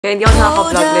Kaya hindi ako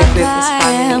nakaka-vlog like with his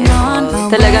family.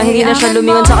 Talagang hindi na siya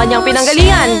lumingon sa kanyang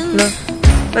pinanggalingan. No?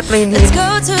 Ba't may hindi? Let's go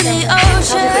to the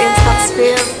ocean. Sabi ko yung stocks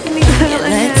film. Hindi ko na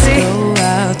nangyari.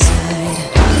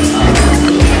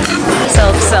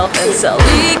 Self, and self.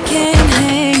 We can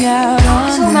hang out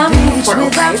on the beach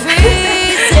with our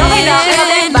friends.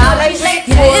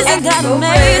 Isn't that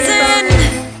amazing?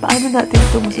 Paano natin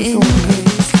ito masusungin?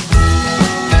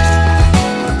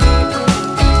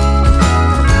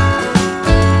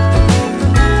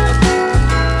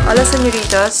 Hola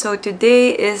señoritas, so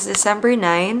today is December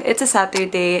 9. It's a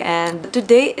Saturday and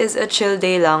today is a chill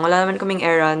day lang. Wala naman kaming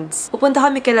errands. Pupunta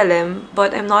kami kay Lalim,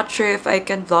 but I'm not sure if I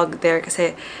can vlog there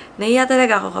kasi nahiya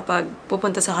talaga ako kapag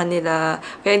pupunta sa kanila.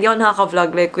 Kaya hindi ako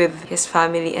nakaka-vlog like with his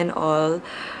family and all.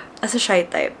 As a shy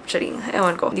type, charing.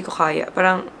 Ewan ko, hindi ko kaya.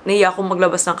 Parang nahiya akong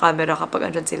maglabas ng camera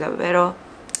kapag andyan sila. Pero,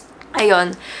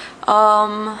 ayun.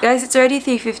 Guys, it's already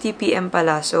 3:50 PM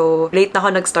pala. So, late na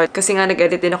ako nag-start kasi nga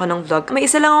nag-edit din ako ng vlog. May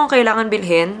isa lang akong kailangan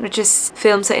bilhin, which is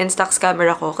film sa Instax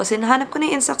camera ko. Kasi nahanap ko na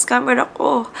yung Instax camera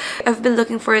ko. I've been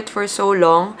looking for it for so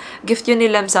long. Gift yun ni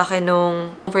Lem sa akin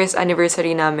nung first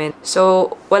anniversary namin. So,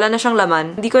 wala na siyang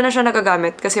laman. Hindi ko na siya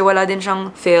nagagamit kasi wala din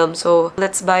siyang film. So,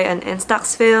 let's buy an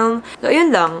Instax film. So, ayun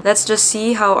lang. Let's just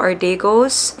see how our day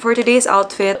goes. For today's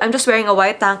outfit, I'm just wearing a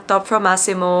white tank top from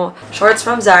Massimo, shorts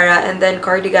from Zara, and then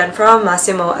cardigan from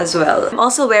Massimo as well. I'm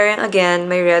also wearing again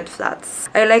my red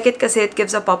flats. I like it kasi it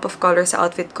gives a pop of color sa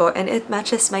outfit ko and it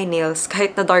matches my nails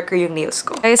kahit na darker yung nails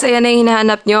ko. Guys, ayan na yung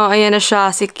hinahanap nyo. Ayan na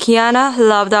siya. Si Kiana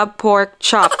Love the Pork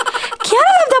Chop.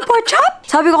 Kiana Love the Pork Chop?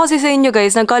 Sabi ko kasi sa inyo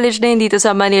guys, nag-college na yun dito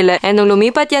sa Manila. And nung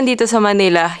lumipat yan dito sa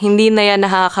Manila, hindi na yan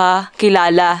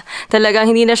nakakakilala.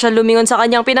 Talagang hindi na siya lumingon sa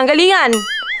kanyang pinanggalingan.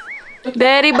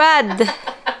 Very bad.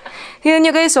 Tignan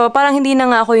nyo guys, oh, parang hindi na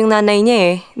nga ako yung nanay niya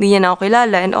eh. Hindi niya na ako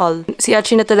kilala and all. Si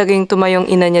Achi na talaga yung tumayong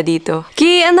ina niya dito.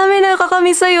 Ki, ang dami na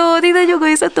kakami sa'yo. Tignan nyo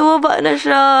guys, at tumaba na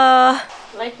siya.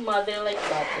 Like mother, like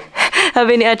daughter.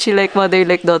 Sabi ni Achi, like mother,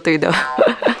 like daughter daw.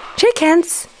 Shake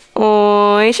hands.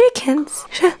 Oy, shake hands.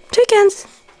 Shake hands.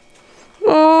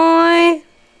 Oy.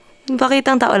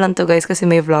 Pakitang tao lang to guys kasi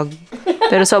may vlog.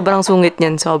 Pero sobrang sungit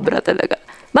niyan. Sobra talaga.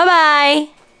 Bye-bye!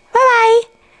 Bye-bye!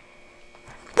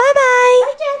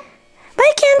 Bye-bye!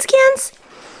 Bye, Kens!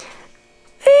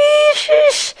 Ay,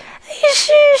 shush! Ay,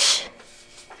 shush!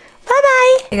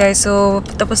 Bye-bye! Hey guys, so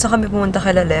tapos na kami pumunta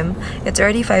kay Lalim. It's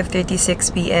already 5:36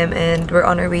 PM and we're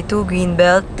on our way to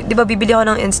Greenbelt. Di ba bibili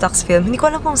ako ng Instax film? Hindi ko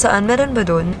alam kung saan. Meron ba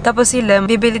dun? Tapos si Lem,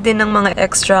 bibili din ng mga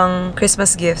extrang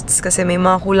Christmas gifts kasi may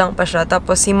mga kulang pa siya.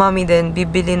 Tapos si Mommy din,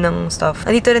 bibili ng stuff.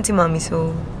 Andito rin si Mommy,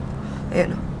 so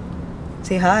ayun.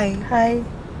 Say hi. Hi.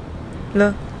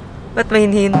 Hello. Ba't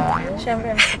mahinhin?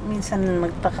 Siyempre, minsan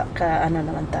magpaka-ano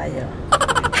naman tayo.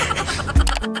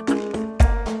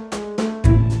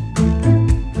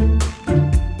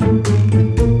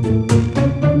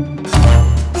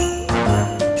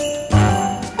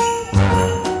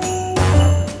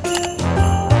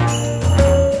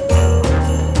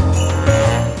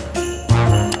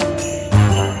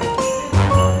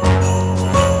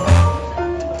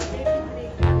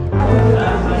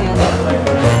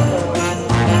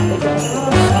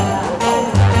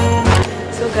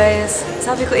 Guys,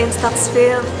 sabi ko Instax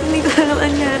film. Hindi ko alam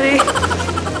nangyari.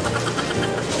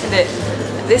 Hindi.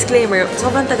 Disclaimer,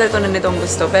 sobrang tagal ko na nitong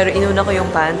gusto, pero inuna ko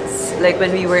yung pants. Like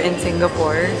when we were in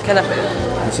Singapore. Kailan ba yun?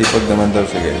 Masipag naman daw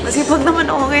siya guys. Masipag naman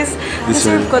ako guys.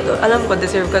 Deserve ko to. Alam ko,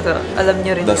 deserve ko to. Alam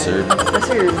nyo rin. Deserve?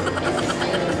 Deserve.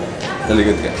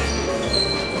 Taligod ka.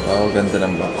 Wow, ganda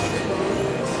ng baka.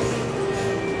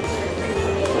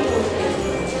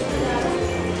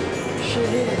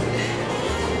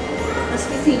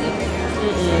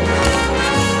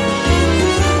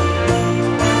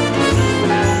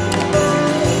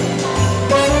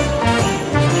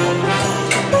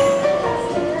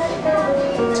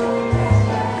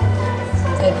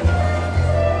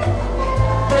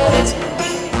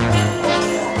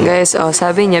 Guys, oh,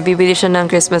 sabi niya, bibili siya ng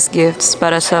Christmas gifts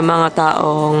para sa mga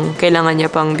taong kailangan niya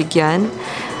pang bigyan.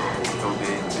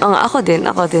 Ako din.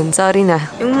 Sorry na.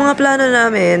 Yung mga plano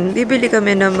namin, bibili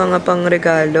kami ng mga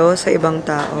pangregalo sa ibang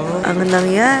tao. Ang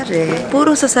nangyari,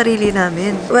 puro sa sarili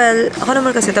namin. Well, ako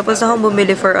naman kasi tapos na akong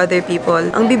bumili for other people.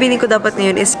 Ang bibili ko dapat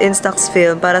ngayon is Instax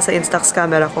film para sa Instax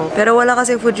camera ko. Pero wala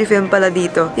kasing Fujifilm pala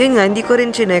dito. Yun nga, hindi ko rin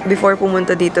chinek before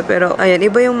pumunta dito. Pero ayan,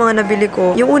 iba yung mga nabili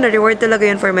ko. Yung una, reward talaga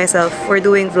yun for myself for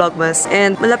doing vlogmas.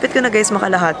 And malapit ko na guys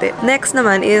makalahati. Next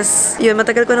naman is, yun,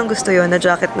 matagal ko nang gusto yun, na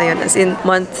jacket na yun. As in,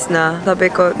 months na. Sabi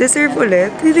ko, deserve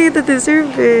ulit. Hindi kita deserve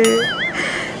eh.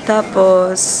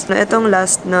 Tapos, itong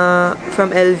last na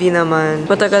from LV naman,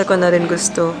 matagal ko na rin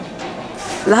gusto.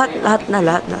 Lahat na.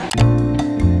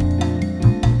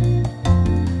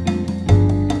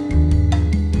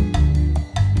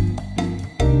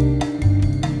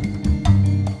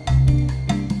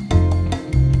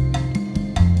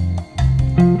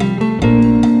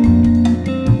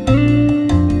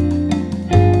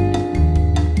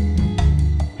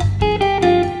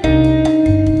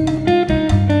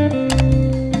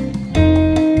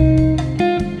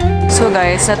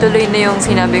 guys, natuloy na yung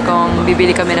sinabi kong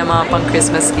bibili kami ng mga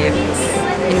pang-Christmas gifts.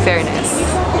 In fairness.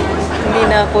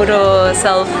 Hindi na puro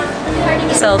self,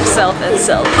 and self.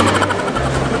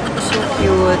 So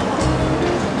cute.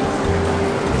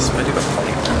 Pwede ba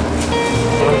pakita?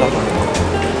 Walang laman.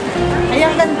 Ay,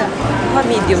 ang ganda.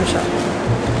 Medium siya.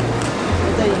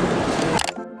 Ito yun.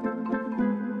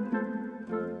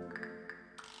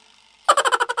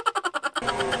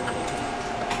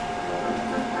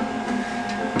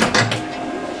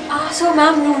 So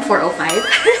ma'am, room 405?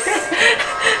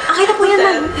 Okay na po yan,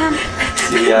 ma'am.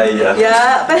 Si Yaya.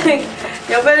 Yeah,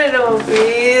 pala naman,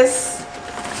 please.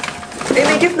 Eh,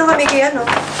 may gift na kami kaya, no?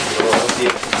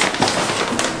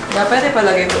 Yeah, pwede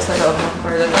palagay po sa loob ng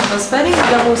parlor. Tapos, pwede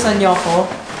lamusan niyo ako.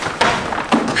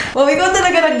 Wow, ikaw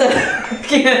talaga nagdala.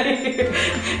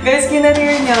 Guys,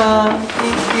 kinarir niya.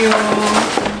 Thank you.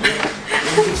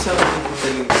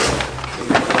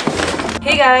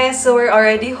 Hey guys! So we're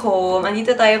already home.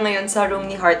 Andito tayo ngayon sa room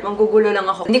ni Heart. Manggugulo lang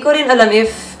ako. Hindi ko rin alam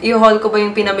if i-haul ko ba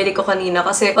yung pinamili ko kanina.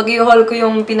 Kasi pag i-haul ko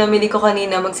yung pinamili ko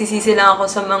kanina, magsisisi lang ako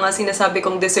sa mga sinasabi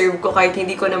kong deserve ko kahit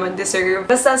hindi ko naman deserve.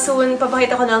 Basta soon,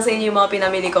 papakita ko lang sa inyo yung mga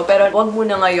pinamili ko. Pero wag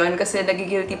muna ngayon kasi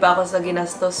nagigilty pa ako sa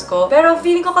ginastos ko. Pero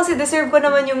feeling ko kasi deserve ko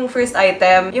naman yung first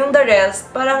item. Yung the rest,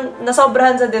 parang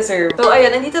nasobrahan sa deserve. So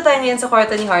ayan, nandito tayo ngayon sa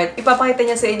kwarto ni Heart. Ipapakita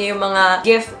niya sa inyo yung mga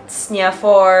gifts niya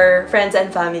for friends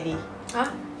and family. Ha?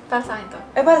 Para sa akin to.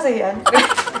 Eh, para sa'yo yan?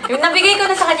 Yung nabigay ko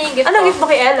na sa kanya yung gift Anong ko. gift mo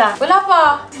kay Ella? Wala pa.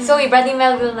 Si Zoe, Bradley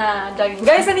Melville na jogging.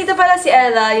 Guys, nandito pala si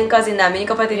Ella, yung cousin namin,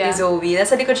 yung kapatid ni Yeah. Zoe.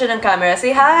 Nasa likod siya ng camera.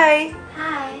 Say hi!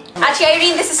 Hi. Actually,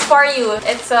 Irene, this is for you.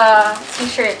 It's a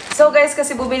t-shirt. So guys,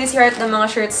 kasi bumili si Heart ng mga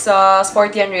shirts sa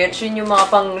Sporty and Rich, yun yung mga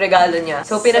pang-regalo niya.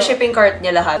 So, pina-shipping cart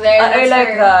niya lahat. There, I that's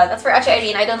like for, that. That's for actually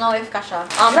Irene. I don't know if kasha.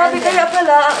 Grabe, And then- kaya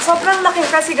pala, sobrang laki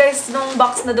kasi guys, nung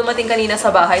box na dumating kanina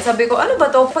sa bahay. Sabi ko, ano ba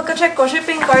to? Pagka-check ko,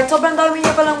 shipping cart, sobrang dami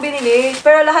niya palang binili.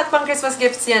 Pero lahat pang Christmas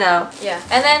gifts niya na. Yeah.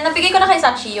 And then, nabigay ko na kay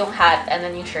Sachi yung hat and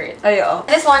then yung shirt. Ay, oo.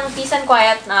 This one, Peace and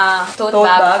Quiet na tote Tote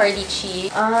bag bag? for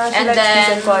Dichi. Ah, she And likes then,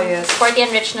 Peace and Quiet. Sporty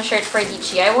and Rich na shirt for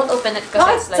Dichi. I won't open it because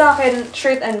Bakit it's like... sa akin,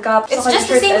 shirt and cap? It's sa kanya, just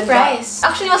the shirt same and cap? price.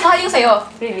 Actually, mas mahal yung sa'yo.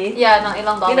 Really? Yeah, ng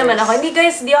ilang dollars. Hindi naman ako. Hindi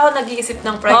guys, hindi ako nag-iisip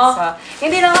ng price Oh. ha.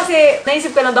 Hindi lang kasi,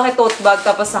 naisip ko lang bakit tote bag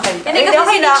tapos sa akin. Hindi kasi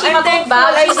okay si lang. Dichi I'm mag-tote thankful.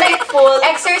 bag. I'm She's like thankful.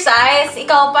 exercise.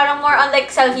 Ikaw parang more on like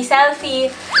selfie.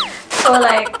 So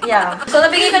like, yeah. So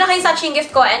nabigay ko na kay Sachi yung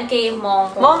gift ko and kay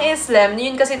Mong. Mong is Lem.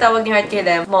 Yun kasi tawag ni Heart kay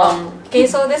Lem. Mong. Okay,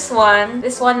 so this one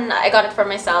I got it for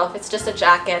myself. It's just a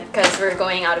jacket because we're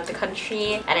going out of the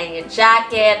country and I need a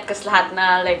jacket because lahat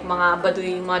na like mga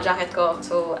baduy yung mga jacket ko.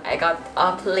 So I got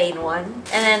a plain one.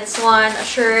 And then this one, a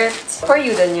shirt. For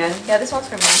you din yan. Yeah, this one's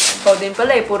for me. Ikaw din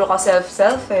pala eh. Puro ka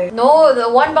self-self eh. No, the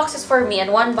one box is for me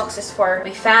and one box is for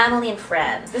my family and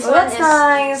friends. This Oh, one that's is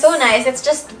nice. so nice. It's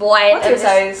just white. What's and your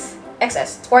this- size?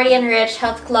 XS. Sporty and Rich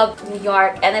Health Club New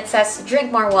York, and it says drink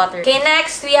more water. Okay,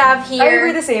 next we have Are we here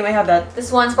the same? I have that.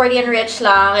 this one, Sporty and Rich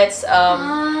lang. It's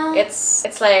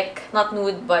it's like not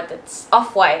nude but it's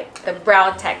off-white. The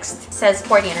brown text it says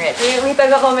Sporty and Rich. May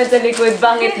taga-comment sa likod.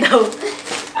 Bangit daw.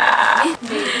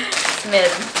 It's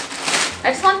mid. I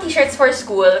just want t-shirts for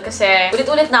school kasi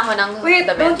ulit-ulit na ako ng Wait,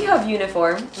 damit. don't you have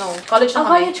uniform? No, college na Ah,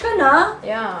 kami. college ka na?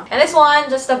 Yeah. And this one,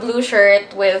 just a blue shirt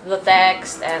with the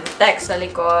text and text sa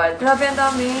likod. Grabe, ang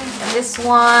dami. And this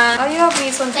one, Oh, you have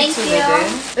Mason Thank Kitsune you. din?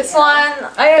 this one,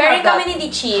 I have pairing that. kami ni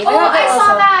Dichi. Oh, have I that saw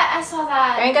also. that. I saw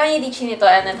that. Pairing kami ni Dichi nito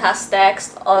and it has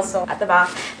text also at the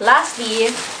back. Lastly,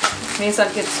 Mason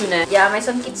Kitsune. yeah, may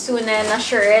some Kitsune na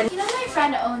shirt. You know my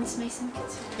friend owns Mason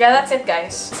Kitsune. Yeah, that's it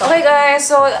guys. So, Okay guys,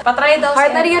 so patry daw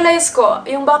Heart, siya. na-realize ko,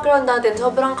 yung background natin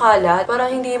sobrang kalat. Parang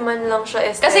hindi man lang siya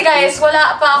aesthetic. Kasi guys,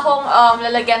 wala pa akong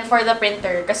lalagyan for the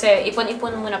printer kasi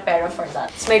ipon-ipon muna pera for that.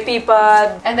 may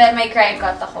pipad. And then may cry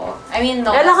cut ako. I mean,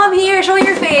 no. Ella, come here! Show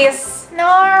your face! No.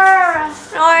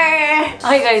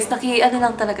 Okay guys, ano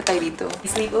lang talaga tayo dito.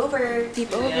 Sleep over. Sleep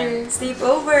over. Sleep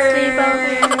over. Sleep over.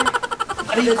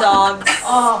 The dogs.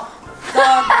 Oh.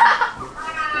 Dog.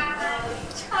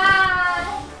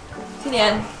 Hi. Sino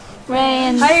yan?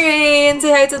 Rain. Hi, Rain!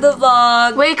 Say hi to the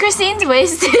vlog! Wait, Christine's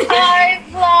wasted. Hi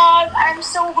vlog! I'm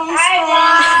so wasted.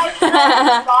 Hi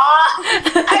vlog!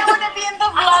 I wanna be in the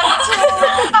vlog too.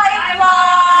 Hi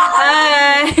vlog!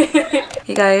 Hi!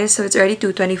 Hey guys, so it's already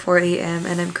 2:24 a.m.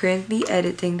 and I'm currently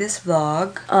editing this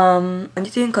vlog.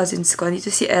 Andito yung cousins ko.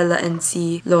 Andito si Ella and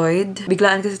si Lloyd.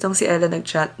 Biglaan kasi itong si Ella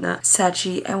nag-chat na,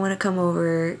 Sachi, I wanna come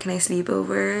over. Can I sleep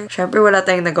over? Syempre wala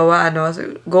tayong nagawa, ano?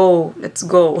 So, go! Let's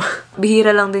go!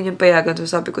 Bihira lang din yung payagan. So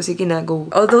sabi ko, sige na,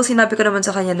 go. Although sinabi ko naman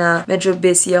sa kanya na medyo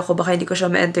busy ako, baka hindi ko siya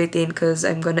ma-entertain cause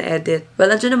I'm gonna edit.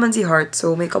 Well, andyan naman si Heart,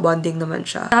 so may kabonding naman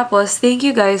siya. Tapos, thank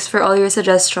you guys for all your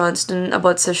suggestions dun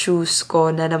about sa shoes ko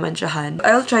na naman siyahan.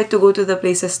 I'll try to go to the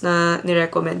places na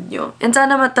nirecommend nyo. And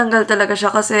sana matanggal talaga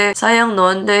siya kasi sayang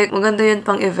nun, like, maganda yun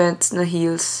pang events na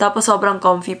heels. Tapos sobrang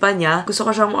comfy pa niya. Gusto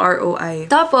ko siyang ROI.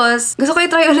 Tapos, gusto ko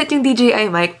i-try ulit yung DJI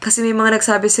mic kasi may mga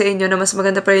nagsabi sa inyo na mas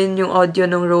maganda pa rin yung audio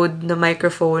ng Rode na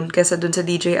microphone kaysa dun sa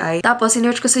DJI. Tapos,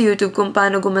 sinearch ko sa YouTube kung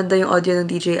paano gumanda yung audio ng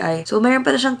DJI. So, mayroon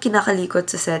pa na siyang kinakalikot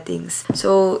sa settings.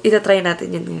 So, itatry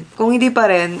natin yun ngayon. Kung hindi pa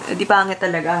rin, di pangit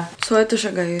talaga. So, ito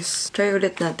siya guys. Try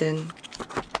ulit natin.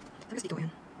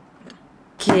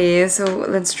 Okay, so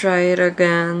let's try it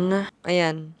again.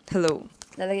 Ayan. Hello.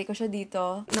 Lalagay ko siya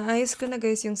dito. Naayos ko na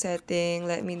guys yung setting.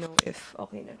 Let me know if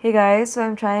okay na. Hey guys, so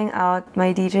I'm trying out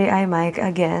my DJI mic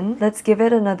again. Let's give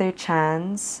it another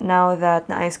chance now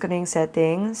that naayos ko na yung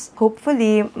settings.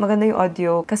 Hopefully, maganda yung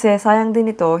audio. Kasi sayang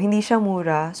din ito, hindi siya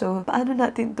mura. So, paano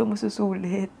natin ito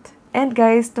masusulit? And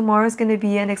guys, tomorrow's gonna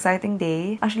be an exciting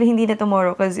day. Actually, hindi na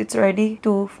tomorrow because it's already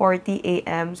 2:40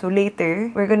 a.m. So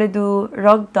later, we're gonna do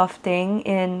rug tufting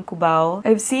in Cubao.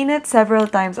 I've seen it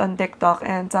several times on TikTok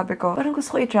and sabi ko, parang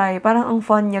gusto ko i-try. Parang ang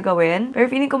fun niya gawin.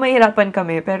 Pero feeling ko mahirapan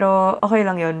kami. Pero okay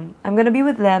lang yun. I'm gonna be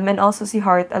with Lem and also si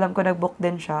Heart. Alam ko nag-book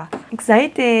din siya.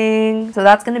 Exciting! So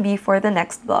that's gonna be for the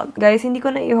next vlog. Guys, hindi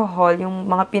ko na i-haul yung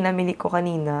mga pinamili ko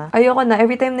kanina. Ayoko na.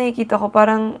 Every time nakikita ko,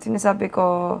 parang sinasabi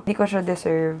ko, hindi ko siya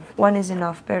deserve. 1 is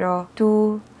enough, pero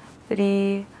 2,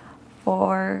 3,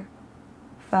 4,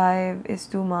 5 is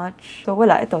too much. So,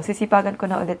 wala. Ito, sisipagan ko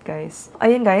na ulit, guys.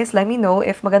 Ayun, guys. Let me know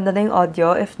if maganda na yung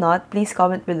audio. If not, please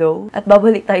comment below. At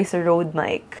babalik tayo sa Rode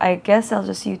mic. I guess I'll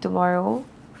just see you tomorrow.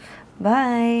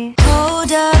 Bye!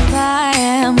 Hold up, I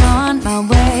am on my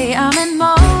way. I'm in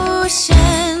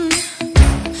motion.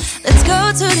 Let's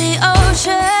go to the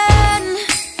ocean.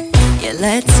 Yeah,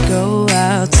 let's go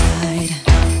outside.